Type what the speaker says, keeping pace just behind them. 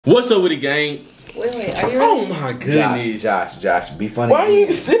What's up with the gang? Wait, are you ready? Oh my goodness. Josh, be funny. Why are you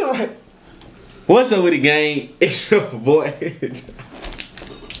even sitting right? What's up with the gang? It's your boy,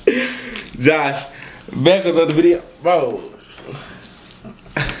 Josh. Back on the video. Bro.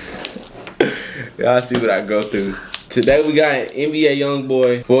 Y'all see what I go through. Today we got NBA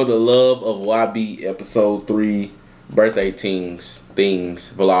YoungBoy For the Love of YB episode 3 birthday Tingz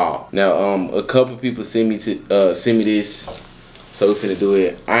vlog. Now a couple people sent me this. So we finna do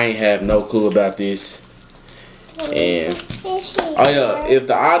it. I ain't have no clue about this. And oh yeah, if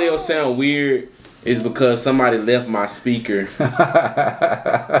the audio sound weird, it's because somebody left my speaker.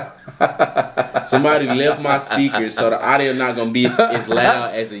 Somebody left my speaker, so the audio not gonna be as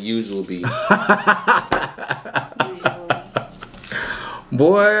loud as it usually be.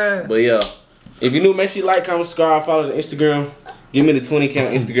 Boy. But yeah, if you're new, make sure you like, comment, subscribe, follow the Instagram. Give me the 20K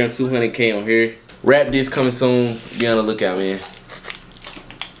on Instagram, 200K on here. Rap this coming soon. Be on the lookout, man.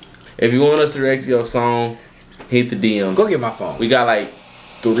 If you want us to react to your song, hit the DMs. Go get my phone. We got like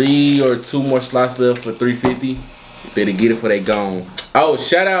 3 or 2 more slots left for 350. Better get it before they gone. Oh,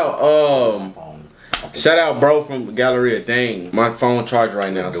 shout out bro from Galleria. Dang, my phone charged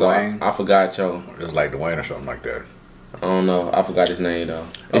right now, so I forgot y'all. It was like Dwayne or something like that. I don't know. I forgot his name though.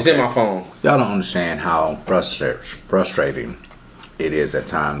 It's in my phone. Y'all don't understand how frustrating it is at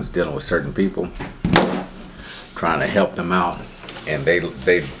times dealing with certain people, trying to help them out, and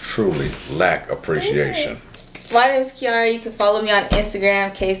they truly lack appreciation. My name is Kiara. You can follow me on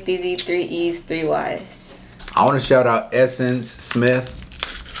Instagram, KSDZ, 3 E's, 3 Y's. I want to shout out Essence Smith,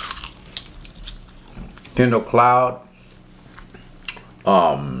 Kendall Cloud,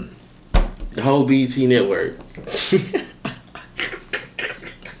 The whole BET network.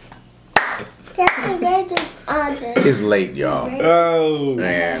 It's late, y'all. Oh.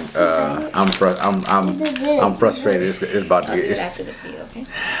 And I'm frustrated. It's about to get. After the video,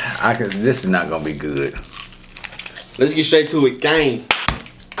 okay? This is not gonna be good. Let's get straight to it, gang.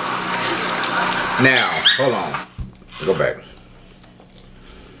 Now, hold on. Go back.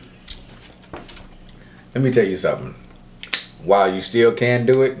 Let me tell you something. While you still can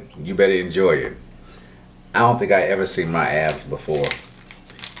do it, you better enjoy it. I don't think I ever seen my abs before.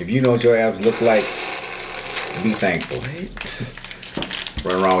 If you know what your abs look like, be thankful. What?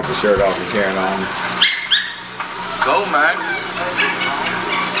 Run around with your shirt off and carrying on. Go, man.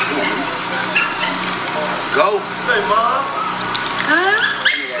 Go. Hey, Mom. Huh?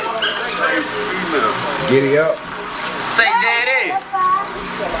 Giddy up. Say, Daddy.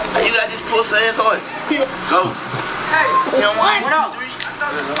 You got this pussy ass horse. Go. Hey. You don't want what up?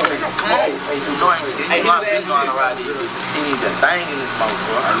 Come on. Hey, my big on the ride. He need that thing in his mouth,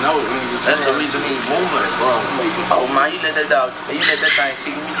 bro. I know. That's the reason he's moving, bro. Oh, man, you let that dog, you let that thing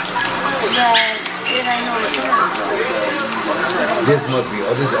kick me. This must be,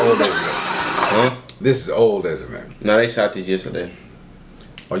 this is old, isn't it? Huh? This is old, isn't it? No, they shot this yesterday.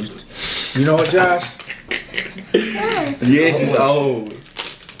 Oh, you know what, Josh? Yes, it's old.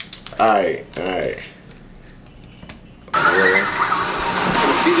 Alright.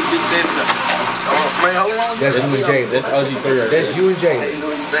 Man, hold on. That's you and Jay. That's OG3 right That's there. you and Jay.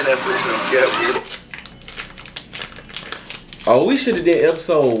 Oh, we should have did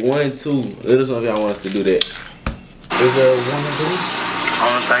episode 1 and 2. Let us know if y'all want us to do that. Is there 1 and 2?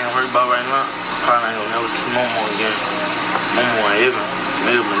 Only thing I'm worried about right now, probably ain't gonna never see Momo again. Momo and Evan,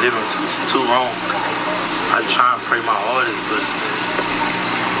 middle and living, it's too wrong. I try and pray my hardest, but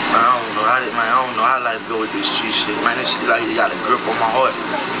man, I don't know how life go with this street shit. Man, this shit like you got a grip on my heart.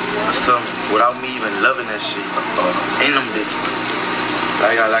 Or something, without me even loving that shit. In them bitches.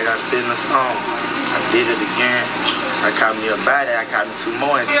 Like I said in the song, I did it again. I caught me a body, I caught me 2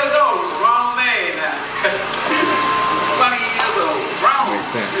 more. Years old, wrong man now. 20 years old, wrong.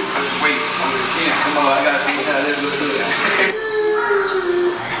 Makes sense. Wait, come on, I gotta see how this looks good.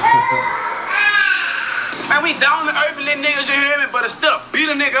 Man, we down to earth and little niggas, you hear me? But it's still beat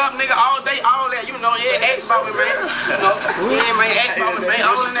a nigga up, nigga, all day, all that. You know, yeah, ask about me, man. You know, yeah, man, ask about me, man.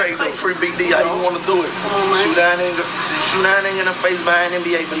 All in that place. Free big D, how you wanna do it? Shoot down in the face behind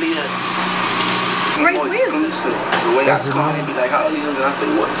NBA, believe it. Right, where? The way I call it, be like, how old are you? And I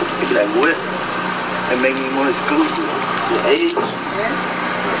say, what? He be like, what? And make me more exclusive. The age.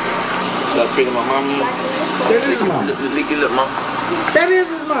 So I pick my mama. That is his mama. Lick it up, mama. That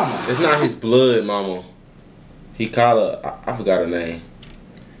is his mama. It's not his blood mama. He call her, I forgot her name.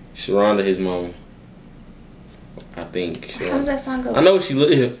 Sharonda, his mama. I think. How does that song go? I know she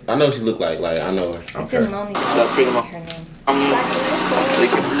look like I know her. It's in Lonely. So I pick her name.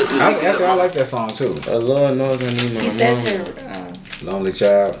 Actually, I like that song too. Lord knows I need my He says mama. her. Lonely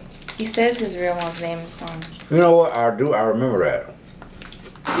Child. He says his real mom's name in the song. You know what? I remember that.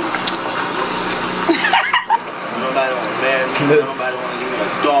 Nobody want to give me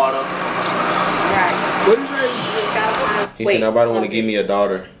a daughter. Right. What did you say? He Wait, said nobody want to pause give it. me a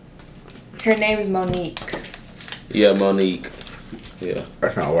daughter. Her name is Monique. Yeah, Monique. Yeah.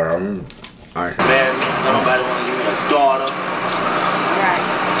 That's not what I remember. All right. Marry me. Nobody want to give me a daughter. Right.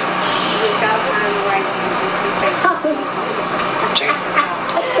 You just gotta find the right thing.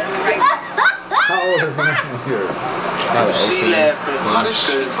 How old is he here? She laughing because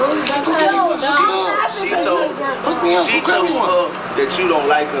she told her that you don't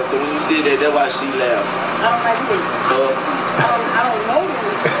like her. So when you did that, that's why she laughed. I don't like him. I don't know him.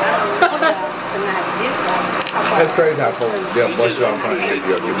 I don't know tonight. This one. That's crazy how folks they'll bust you out in front of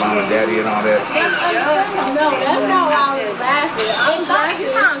your mom and daddy and all that. No, that's not why I was laughing. I'm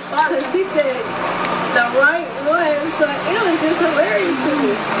laughing because she said the right one, so it was just hilarious to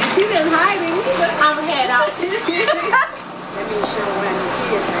me. She didn't hide it. I'm head out. That means she don't want no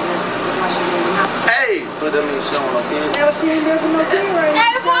kids right now. That's why she didn't know. Hey, but that means she don't want no kids. No, she ain't there for no kid right now.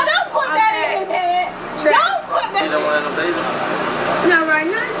 That's why don't put that in his head. Don't put that. She don't want no baby. Not right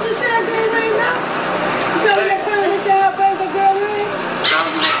now. You said I couldn't right now. So that kind of shout baby girl in. Now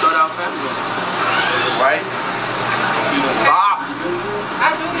we gonna start our family. Right? You Bob. I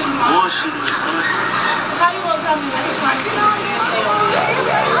do this mom. Bullshit. How you gonna tell me that it's my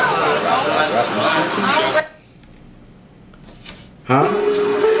Huh?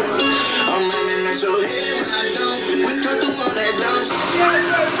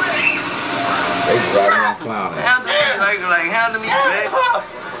 They driving around clowning. Handle me, baby.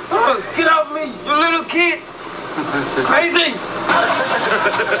 Get off me, you little kid. Crazy.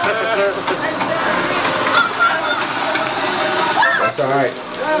 That's all right.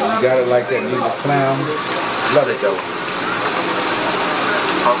 You got it like that. You just clown. Love it though.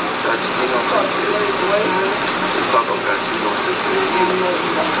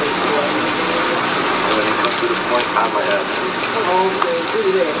 When it comes to the point, I might have to.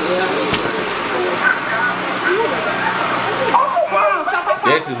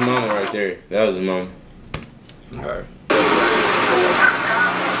 That's his mama right there. That was his mama. All right.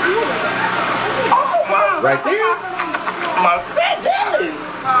 Right there? My fat daddy.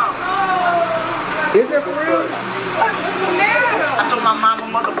 Is that for real? I told my mama,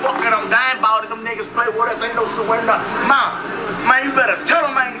 motherfucker, I'm dying about it. Them niggas play with us, ain't no surrender. Mom, man, you better tell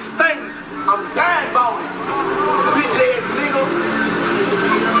them I ain't stinking. I'm dying about it. Bitch ass nigga.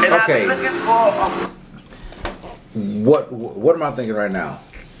 And Okay. I've been looking for What am I thinking right now?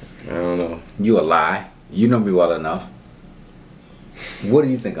 I don't know. You a lie. You know me well enough. What do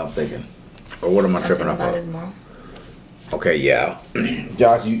you think I'm thinking? Or what am I tripping up about on? his mom. Okay, yeah.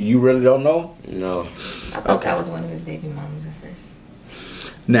 Josh, you really don't know? No. I thought Okay. that was one of his baby mamas at first.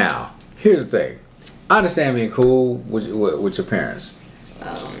 Now, here's the thing. I understand being cool with your parents.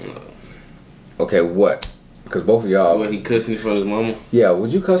 Okay, what? Because both of y'all... What, he cussing in front of his mama? Yeah,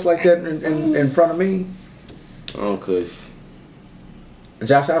 would you cuss like that in front of me? I don't cuss.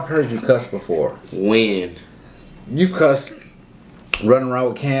 Josh, I've heard you cuss before. When? You've cussed running around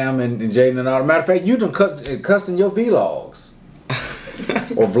with Cam and Jaden and all. Matter of fact, you done cussed in your vlogs.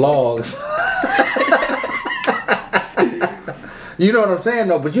 Or vlogs. You know what I'm saying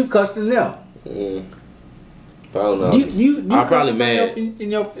though, but you cussed in them. I don't know. You I'm probably cussed mad.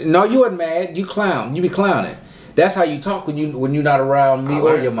 No, you wasn't mad. You clown. You be clowning. That's how you talk when you're not around me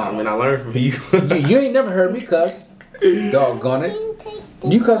or your mom. I mean, I learned from you. you ain't never heard me cuss. Doggone it.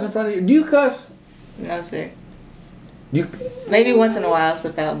 You cuss in front of you. Do you cuss? No, sir. You Maybe once in a while I'll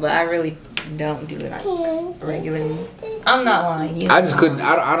slip out, but I really don't do it like regularly. I'm not lying. You know I just I'm couldn't.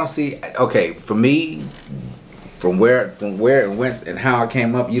 lying. I don't see. Okay, for me, from where and whence and how I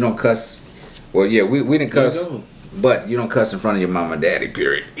came up, you don't cuss. Well, yeah, we didn't cuss, don't. but you don't cuss in front of your mama and daddy.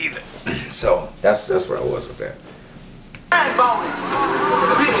 Period. Either. So that's where I was with that.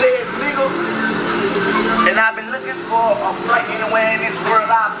 bitch ass nigga. And I've been looking for a fight anywhere in this world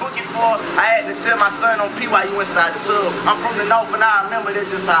I'll book it for. I had to tell my son on P why you inside the tub. I'm from the north and I remember that's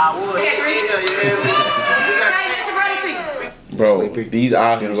just how I was. Bro, Sleepy? these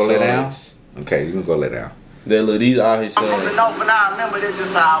are You his gonna go lay down? sons. Okay, you can go lay down. These are his I'm from the sons. north and I remember that's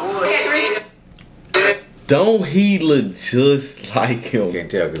just how I was. Don't he look just like You him? can't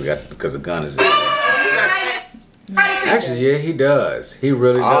tell because the gun is in there. Actually, yeah, he does. He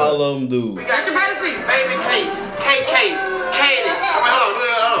really does. All of them do. Got your body seat. Baby K, KK, Kaden. Hold on,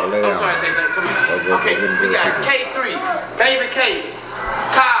 hold on. I'm sorry, Tay, come here. Okay, we got K3, Baby K,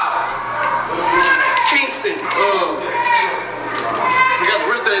 Kyle, Kingston. Forgot the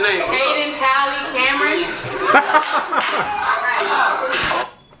rest of their name. Kaden, Tally, Cameron.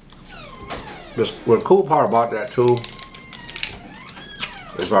 The cool part about that too,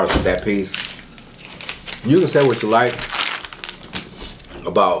 as far as that piece, you can say what you like,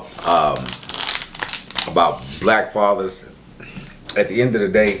 about black fathers. At the end of the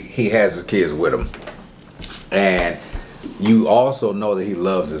day, he has his kids with him, and you also know that he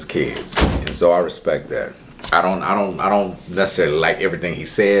loves his kids, and so I respect that. I don't necessarily like everything he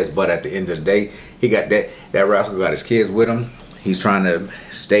says, but at the end of the day, he got that rascal got his kids with him. He's trying to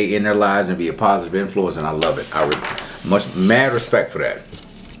stay in their lives and be a positive influence, and I love it. Mad respect for that.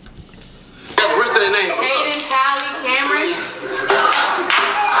 Yeah, the rest of their name. Hayden, Callie, Cameron.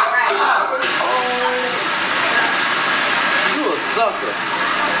 You a sucker.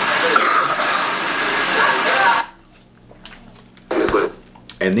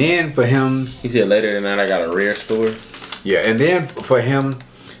 And then for him, He said later tonight I got a rare store. yeah, and then for him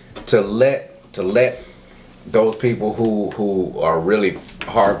to let those people who are really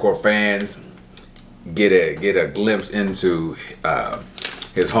hardcore fans get a glimpse into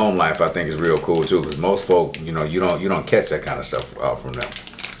his home life, I think is real cool too. Because most folk, you know, you don't catch that kind of stuff from them.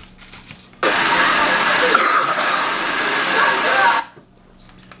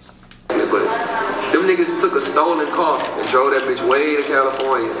 But them niggas took a stolen car and drove that bitch way to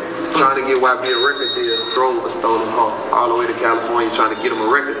California, trying to get YB a record deal. Drove a stolen car all the way to California, trying to get him a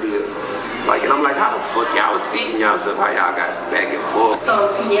record deal. Like, and I'm like, how the fuck y'all was feeding yourself? How y'all got back and forth?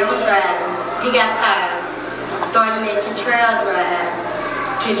 So Pierre was driving. He got tired. Started letting Cantrell drive.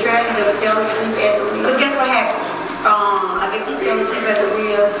 Cantrell never fell asleep at the wheel. Because guess what happened? I guess he fell asleep at the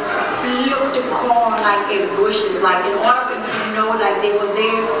wheel. He hit the car like in bushes. Like in order for you to know like they were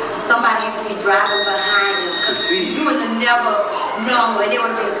there, somebody used to be driving behind them. To see. You would have never known, and they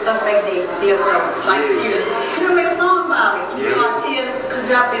would have been stuck back there. Like seriously. You gonna make a song about it. You know, Tia could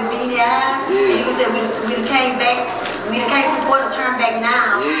drop in Beanie Eye. And you said we came back. We came from Florida, turn back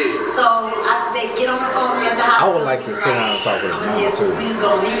now. So they get on the phone at the house. I would like to sit down and talk with his mom too. We just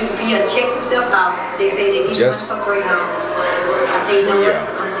gonna be a check yourself out. They say they need money for Greyhound. I say no,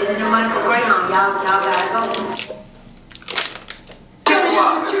 I'm sending the money for Greyhound. Y'all gotta go.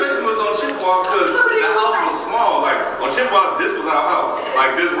 Especially was on Chippewa because the house was small. Like on Chippewa, this was our house.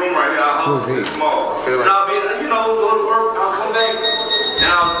 Like this room right here, our house is small. Feel like now, I mean, you know, go to work, I'll come back.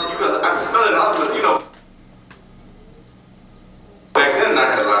 Now, I can smell it out because, you know, back then I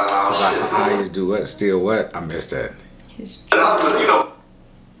had a lot of loud shit. How you do what? Still what? I missed that. You know,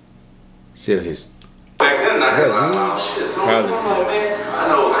 Still his. back then I had a lot of loud shit. So I'm like, come on, man. I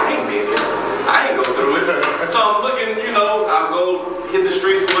know I ain't been here. I ain't go through it. So I'm looking, you know, I'll go hit the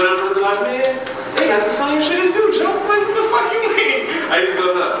streets or whatever. Be like, man, they got the same shit as you, Joe. Like, what the fuck you mean? I used to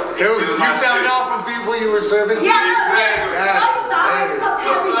go up. You found out from people you were serving to? Yeah. Exactly.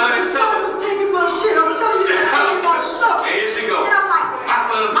 And here she go. My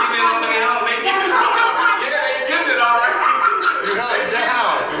son's leaving on the way home. They get it all right. Yeah, they get it all right. You got it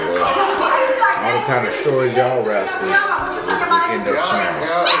down. All the kind of stories y'all rascals end up sharing.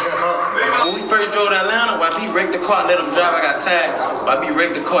 When we first drove to Atlanta, YB wrecked the car, let him drive, I got tired. YB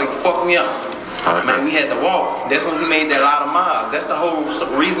wrecked the car, he fucked me up. Man, we had to walk. That's when we made that lot of miles. That's the whole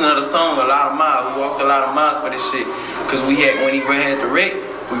reason of the song, a lot of miles. We walked a lot of miles for this shit. Cause when he had the wreck,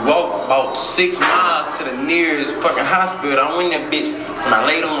 we walked about 6 miles to the nearest fucking hospital. I went in that bitch. When I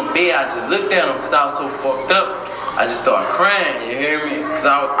laid on the bed, I just looked at him cause I was so fucked up. I just started crying, you hear me? Cause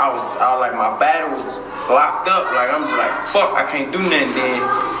I was like, my body was locked up. Like, I'm just like, fuck, I can't do nothing then.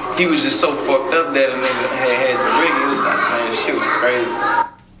 He was just so fucked up that a nigga had the rig. He was like, man, this shit was crazy.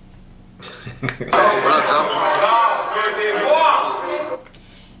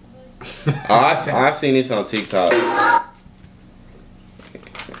 I seen this on TikTok.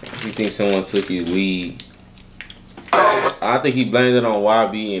 He thinks someone took his weed. I think he blamed it on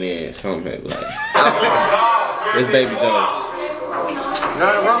YB and then something like it's Baby Joe.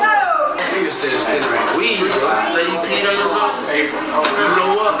 Nothing wrong. Niggas still like weed, bro. Say you peed on yourself. You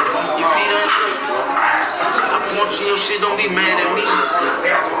know what? You peed on yourself. I want you, your shit, don't be mad at me.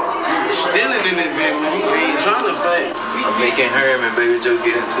 You're stealing in this bed, man. I ain't trying to fight. I'm making her and Baby Joe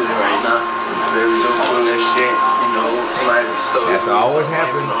get into it right now. Baby Joe doing that shit, you know, somebody so. That's always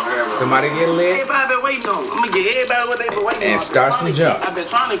happened. Somebody get lit. Everybody been waiting on. I'm gonna get everybody what they been waiting on. And start some jump. I've been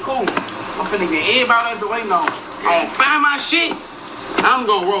trying to cool. I'm finna get everybody been waiting on. I'm gonna find my shit. I'm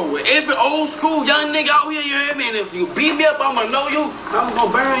gonna roll with every old school young nigga out here, you hear me? And if you beat me up, I'm gonna know you. I'm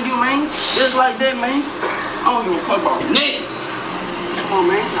gonna burn you, man. Just like that, man. I don't give a fuck about nigga. Come on,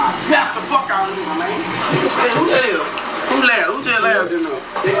 man. I'll slap the fuck out of you, man. Who that is? Who laughed? Who just laughed, you know?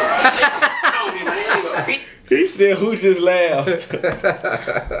 He said, who just laughed? I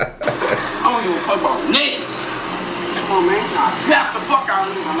don't give a fuck about nigga. Come on, man. I'll slap the fuck out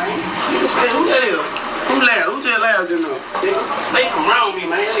of you, man. Who that is? Who laughed? Who just laughed, you know? Stay from around me,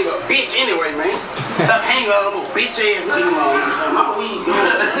 man. Nigga, bitch anyway, man. Stop hanging out on no bitch. bitch ass nigga. My weed good.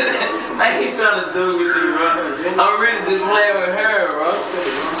 I keep trying to do with you, bro. I'm really just playing with her, bro.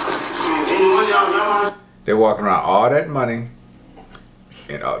 They're walking around all that money.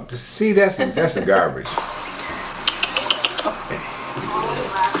 You know, to see that's a garbage.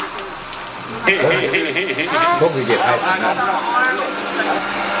 Hope we get hyped for nothing.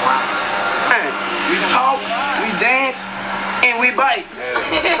 We talk, we dance, and we bite.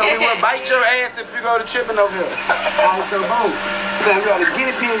 So we will bite your ass if you go to tripping over here. So boom. Then we got a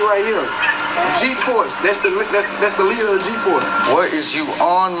guinea pig right here. G-Force. That's the leader of G-Force. What is you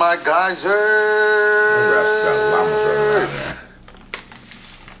on, my guys?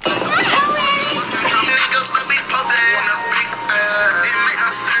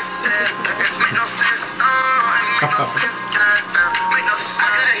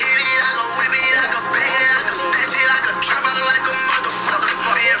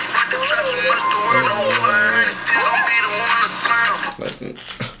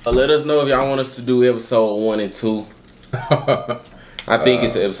 Let us know if y'all want us to do episode 1 and 2. I think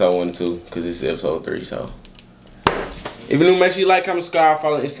it's episode 1 and 2 because it's episode 3. So if you're new, make sure you like, comment, subscribe,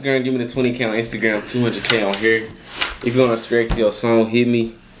 follow on Instagram. Give me the 20K on Instagram, 200K on here. If you want to straight to your song, hit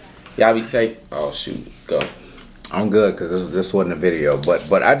me. Y'all be safe. Oh shoot, go. I'm good because this wasn't a video,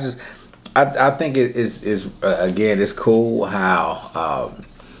 but I think it is again, it's cool how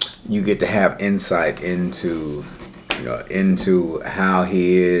you get to have insight into into how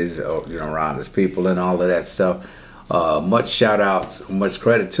he is, around his people and all of that stuff. Much shout outs, much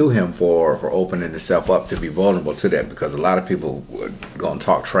credit to him for opening himself up to be vulnerable to that, because a lot of people were gonna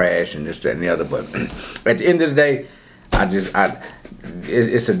talk trash and this, that, and the other. But at the end of the day,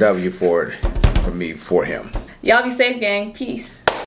 it's a W for me, for him. Y'all be safe, gang. Peace.